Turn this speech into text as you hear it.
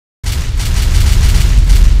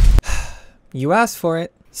You asked for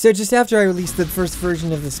it. So just after I released the first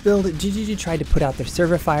version of this build, GGG tried to put out their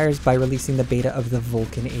server fires by releasing the beta of the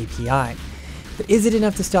Vulkan API. But is it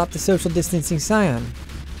enough to stop the social distancing Scion?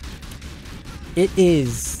 It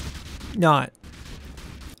is not.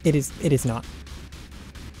 It is not.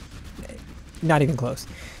 Not even close.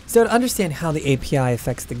 So to understand how the API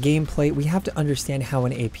affects the gameplay, we have to understand how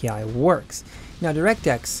an API works. Now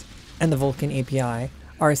DirectX and the Vulkan API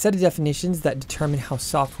are a set of definitions that determine how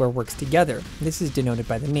software works together. This is denoted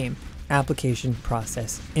by the name, Application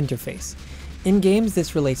Process Interface. In games,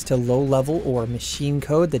 this relates to low-level or machine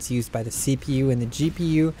code that's used by the CPU and the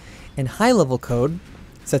GPU, and high-level code,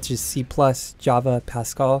 such as C++, Java,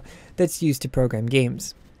 Pascal, that's used to program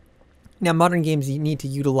games. Now, modern games need to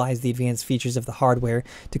utilize the advanced features of the hardware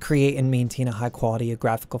to create and maintain a high quality of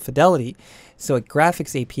graphical fidelity. So a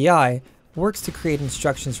graphics API works to create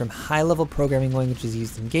instructions from high-level programming languages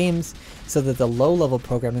used in games so that the low-level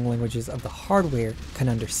programming languages of the hardware can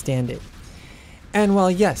understand it. And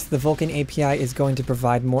while yes, the Vulkan API is going to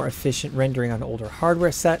provide more efficient rendering on older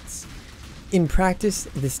hardware sets, in practice,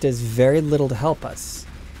 this does very little to help us.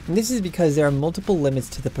 And this is because there are multiple limits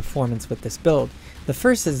to the performance with this build. The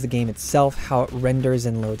first is the game itself, how it renders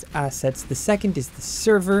and loads assets. The second is the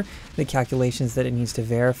server, the calculations that it needs to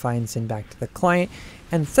verify and send back to the client.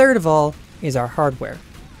 And third of all is our hardware,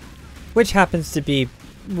 which happens to be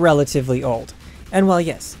relatively old. And while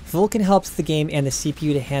yes, Vulkan helps the game and the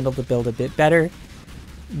CPU to handle the build a bit better,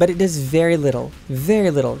 but it does very little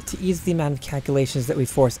to ease the amount of calculations that we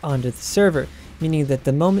force onto the server, meaning that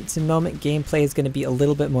the moment-to-moment gameplay is going to be a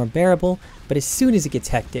little bit more bearable, but as soon as it gets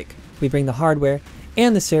hectic, we bring the hardware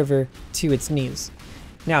and the server to its knees.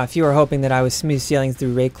 Now, if you were hoping that I was smooth sailing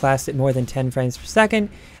through Raid Class at more than 10 frames per second,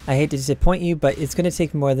 I hate to disappoint you, but it's going to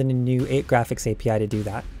take more than a new 8 graphics API to do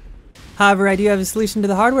that. However, I do have a solution to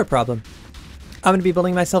the hardware problem. I'm going to be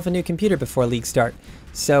building myself a new computer before League start.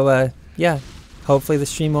 So, yeah, hopefully the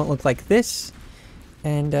stream won't look like this.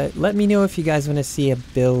 And let me know if you guys want to see a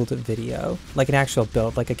build video, like an actual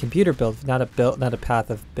build, like a computer build, not a path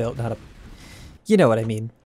of build, not a, you know what I mean.